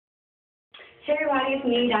Hey everybody, it's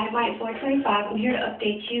me, Dynamite425. I'm here to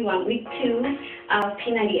update you on week 2 of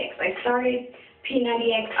P90X. I started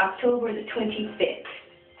P90X October the 25th,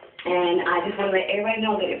 and I just want to let everybody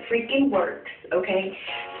know that it freaking works, okay?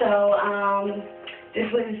 So, this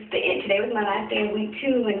was today was my last day of week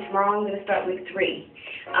 2, and tomorrow I'm going to start week 3.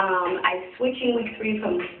 I'm switching week 3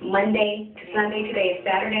 from Monday to Sunday. Today is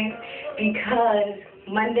Saturday, because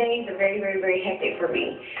Mondays are very, very, very hectic for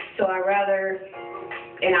me. So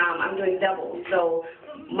and I'm doing doubles. So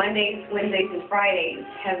Mondays, Wednesdays, and Fridays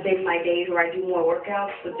have been my days where I do more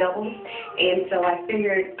workouts with doubles. And so I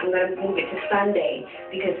figured I'm going to move it to Sunday,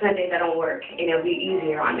 because Sundays I don't work, and it'll be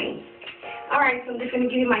easier on me. Alright, so I'm just going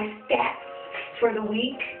to give you my stats for the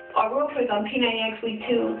week. Real quick on P90X week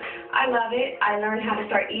 2, I love it. I learned how to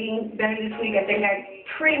start eating better this week. I think I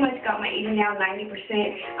pretty much got my eating down 90%.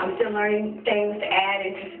 I'm still learning things to add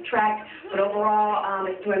and to subtract, but overall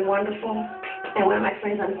it's doing wonderful. And one of my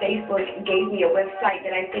friends on Facebook gave me a website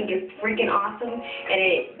that I think is freaking awesome, and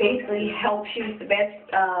it basically helps you. It's the best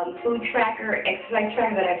food tracker, exercise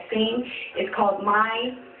tracker that I've seen. It's called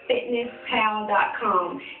myfitnesspal.com.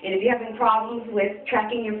 And if you're having problems with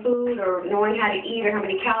tracking your food or knowing how to eat or how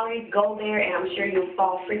many calories, go there, and I'm sure you'll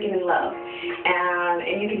fall freaking in love.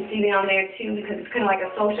 And you can see me on there too, because it's kind of like a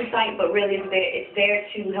social site, but really it's there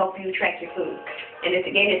to help you track your food. And it's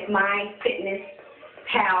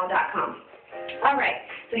myfitnesspal.com. Alright,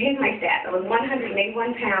 so here's my stats. I was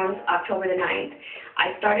 181 pounds October the 9th.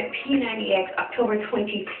 I started P90X October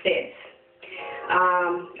 25th.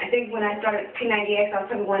 I think when I started P90X, I was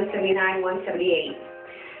probably 179, 178.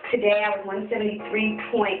 Today I was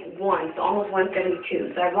 173.1, so almost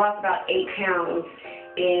 172. So I've lost about 8 pounds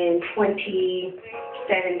in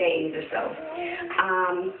 27 days or so.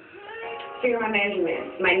 Here are my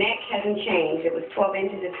measurements. My neck hasn't changed. It was 12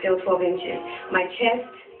 inches. It's still 12 inches. My chest,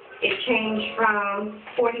 it changed from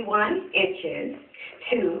 41 inches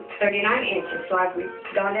to 39 inches, so I've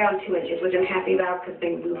gone down 2 inches, which I'm happy about because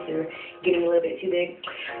big boobs are getting a little bit too big.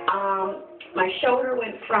 My shoulder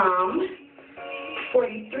went from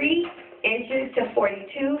 43 inches to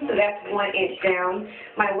 42, so that's 1 inch down.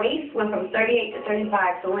 My waist went from 38 to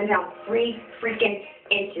 35, so it went down 3 freaking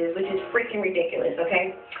inches, which is freaking ridiculous,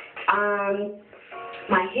 okay?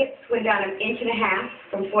 My hips went down 1.5 inches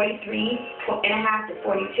from 43.5 to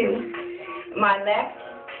 42. My left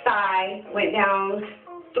thigh went down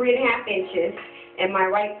 3.5 inches, and my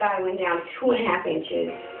right thigh went down 2.5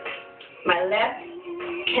 inches. My left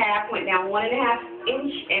calf went down 1.5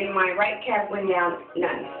 inches, and my right calf went down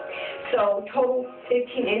none. So total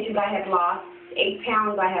 15 inches I have lost, 8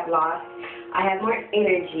 pounds I have lost. I have more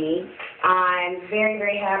energy. I'm very,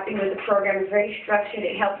 very happy with the program. It's very structured.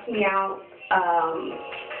 It helps me out.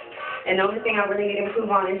 And the only thing I really need to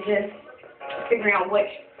improve on is just figuring out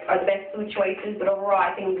which are the best food choices, but overall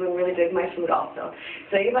I think I'm doing really good with my food also.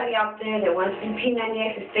 So anybody out there that wants to do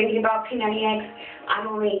P90X, is thinking about P90X, I'm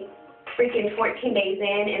only freaking 14 days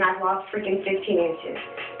in, and I've lost freaking 15 inches.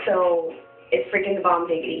 So it's freaking the bomb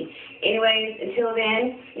diggity. Anyways, until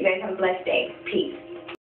then, you guys have a blessed day. Peace.